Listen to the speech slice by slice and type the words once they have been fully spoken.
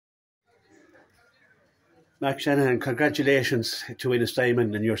Mac Shanahan, congratulations to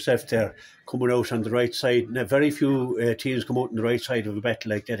Ennistymon and yourself there, coming out on the right side. Now, very few teams come out on the right side of a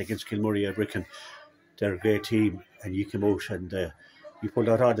battle like that against Kilmurray or Brecon. They're a great team, and you came out and you pulled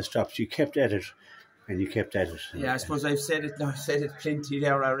out all the stops. You kept at it, and you kept at it. Yeah, I suppose I've said it now. I've said it plenty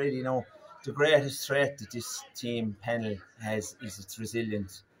there already. You know, the greatest threat that this team panel has is its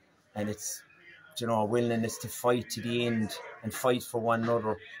resilience, and its willingness to fight to the end and fight for one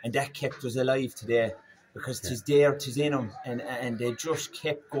another, and that kept us alive today. Because tis there, tis in them, and they just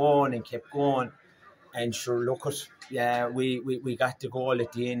kept going, and sure, look at, we got the goal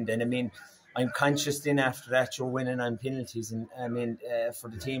at the end, and I mean, I'm conscious then after that you're winning on penalties, and I mean, for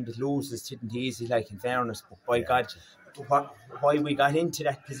the team that loses, it isn't easy, like in fairness, but by God, why we got into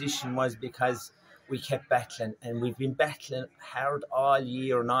that position was because we kept battling, and we've been battling hard all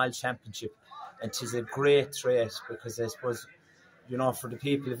year and all championship, and tis a great trait, because I suppose, for the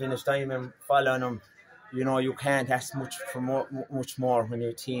people of Ennistymon following them, you can't ask much more when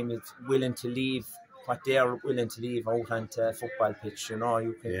your team is willing to leave what they're willing to leave out onto a football pitch.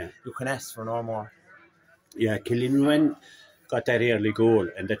 You can ask for no more. Yeah, Killeen got that early goal,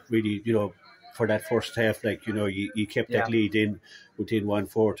 and that really, for that first half, you kept that lead in within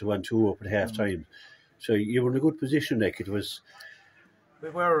 1-4 to 1-2 up at half time. So you were in a good position. It was. We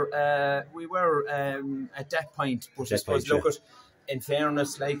were at that point, but I suppose look at. In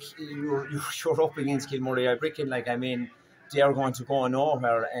fairness, you're up against Kilmurray or Brecon, they are going to go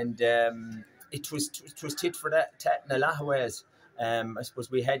nowhere, and it was tit for tat in a lot of ways. I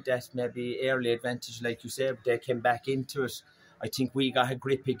suppose we had that maybe early advantage, like you said. They came back into it. I think we got a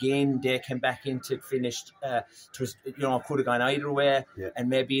grip again. They came back into it, finished. It was, could have gone either way, and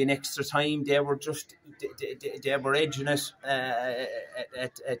maybe in extra time they were edging it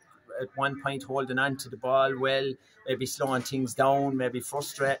at one point, holding on to the ball well, maybe slowing things down, maybe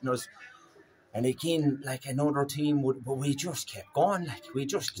frustrating us. And again, another team but we just kept going,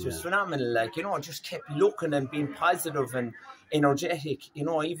 it was phenomenal, just kept looking and being positive and energetic,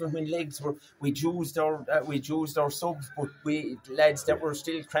 even when legs were, we used our subs, but lads that were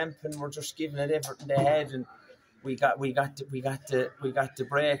still cramping were just giving it everything they had, and we got the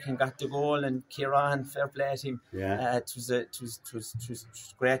break and got the goal, and Kieran, fair play to him. It was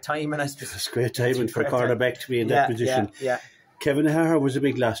great timing. I suppose. It was great timing for cornerback to be in that position. Kevin O'Hara was a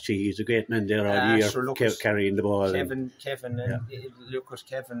big loss to you. He's a great man there all year, carrying the ball. Kevin, look at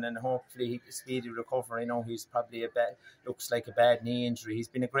Kevin, and hopefully speedy recovery. He's probably looks like a bad knee injury. He's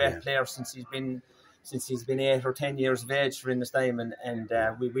been a great player since he's been 8 or 10 years of age for Ennistymon, and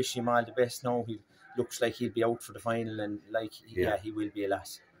we wish him all the best. Now he looks like he'll be out for the final, and he will be a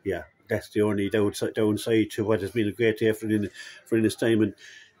loss. Yeah, that's the only downside to what has been a great day for Ennistymon.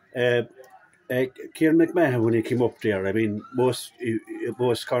 Kieran McMahon, when he came up there, I mean, most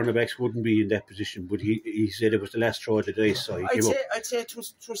cornerbacks wouldn't be in that position, but he said it was the last throw of the dice, so he came up. I'd say it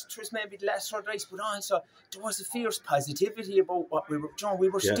was maybe the last throw of the dice, but also there was a fierce positivity about what we were. We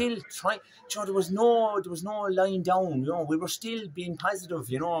were still trying. There was no lying down. We were still being positive.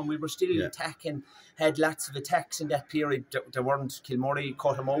 And we were still attacking. Had lots of attacks in that period. There weren't. Kilmurray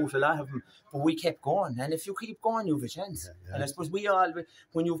cut them out, a lot of them, but we kept going. And if you keep going, you have a chance. And I suppose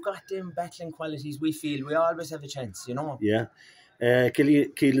when you've got them battling qualities, we feel we always have a chance. Yeah.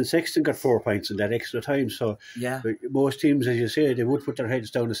 Keelan Sexton got 4 points in that extra time, so most teams, as you say, they would put their heads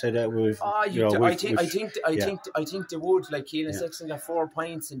down and say that I think they would. Like Keelan Sexton got 4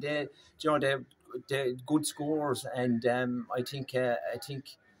 points, and they good scores, and I think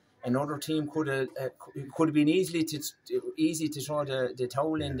another team could have been easy to throw the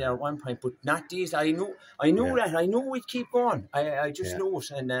towel in there at one point, but not these. I knew that. I knew we'd keep going. I just knew it,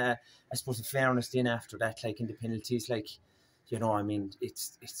 and I suppose the fairness then after that, in the penalties, I mean,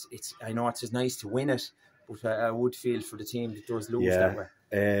 it's. I know it's as nice to win it, but I would feel for the team that does lose that way.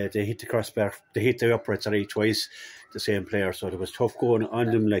 They hit the crossbar. They hit the uprights twice. The same player, so it was tough going on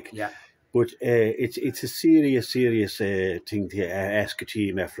them. But it's a serious thing to ask a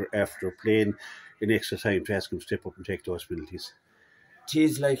team after playing in extra time to ask them to step up and take those penalties. It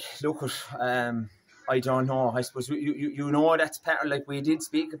is I don't know. I suppose you know that's part of, we did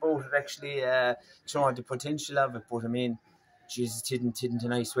speak about it actually. The potential of it, but I mean, Jesus, it isn't a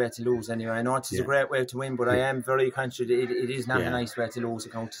nice way to lose anyway. I know it's a great way to win, but I am very conscious it is not a nice way to lose a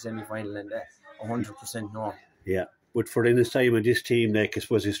county semi-final, and 100% no. Yeah. But for Ennistymon, this team, I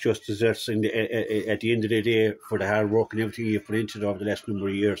suppose it's just desserts at the end of the day for the hard work and everything you've put into it over the last number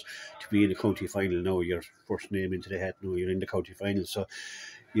of years to be in the county final now. Your first name into the hat now, you're in the county final. So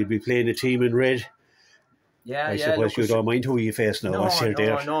you'll be playing a team in red. I suppose you don't mind who you face now. No.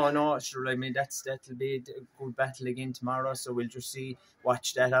 Sure, I mean, that'll be a good battle again tomorrow. So we'll just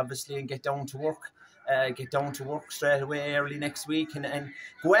watch that obviously, and get down to work. get down to work straight away early next week and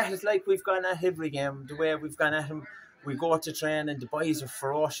go at it like we've gone at every game. The way we've gone at them, we go to train and the boys are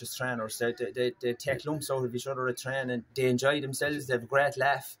ferocious trainers. They take lumps out of each other at training. They enjoy themselves. They have a great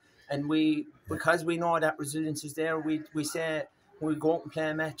laugh. And because we know that resilience is there, we say when we go out and play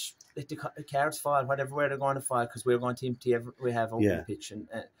a match, let the cards fall, whatever way they're going to fall, because we're going to empty we have out the pitch, and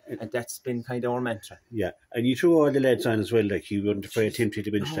that's been kind of our mantra. Yeah, and you threw all the lads on as well, like you weren't afraid to empty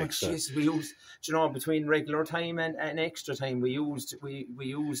the bench. We used, between regular time and extra time, we used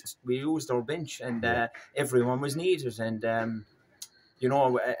our bench, and everyone was needed, and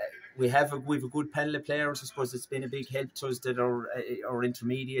we have a good panel of players. I suppose it's been a big help to us that our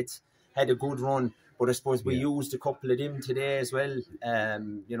intermediates had a good run. But I suppose we used a couple of them today as well.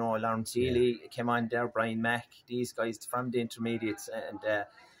 Lawrence Seeley came on there, Brian Mack, these guys from the intermediates, and it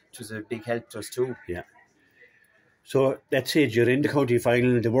was a big help to us too. Yeah. So that's it. You're in the county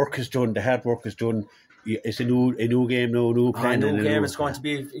final. The work is done. The hard work is done. It's a new game now, new plan. A new game. It's going to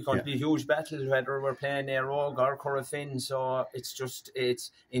be a huge battle, whether we're playing Rogue or Corofin. So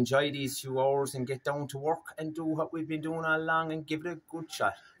it's enjoy these few hours and get down to work and do what we've been doing all along and give it a good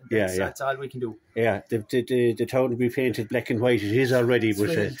shot. That's all we can do. Yeah, the town will be painted black and white. It is already,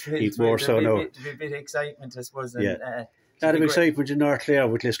 but it's more so now. A bit of excitement, I suppose. And, a lot of excitement in North Clare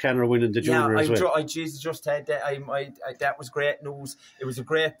with Liscannor winning the junior as well. I just had that. That was great news. It was a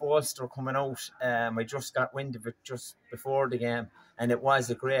great bolster coming out. I just got wind of it just before the game, and it was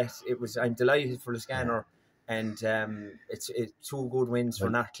I'm delighted for Liscannor, and it's 2 good wins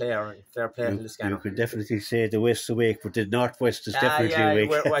for North Clare, and fair play to Liscannor. You can definitely say the West's awake, but the Northwest is definitely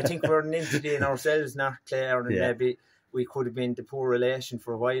awake. I think we're an entity in ourselves, North Clare, and maybe we could have been the poor relation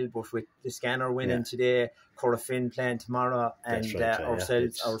for a while, but with the Scanner winning today, Corofin playing tomorrow, and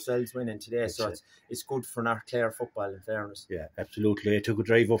ourselves winning today, so it's good for North Clare football, in fairness. Yeah, absolutely. I took a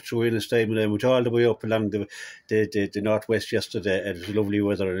drive up through Ennistymon and I went all the way up along the northwest yesterday, and it was lovely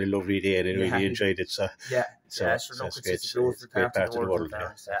weather and a lovely day, and I really enjoyed it. So it's a great part of the world.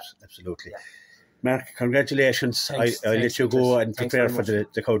 Absolutely. Yeah. Mark, congratulations. I'll let you go and prepare for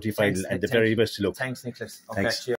the county final, and the very best of luck. Thanks, Nicholas. Okay, cheers.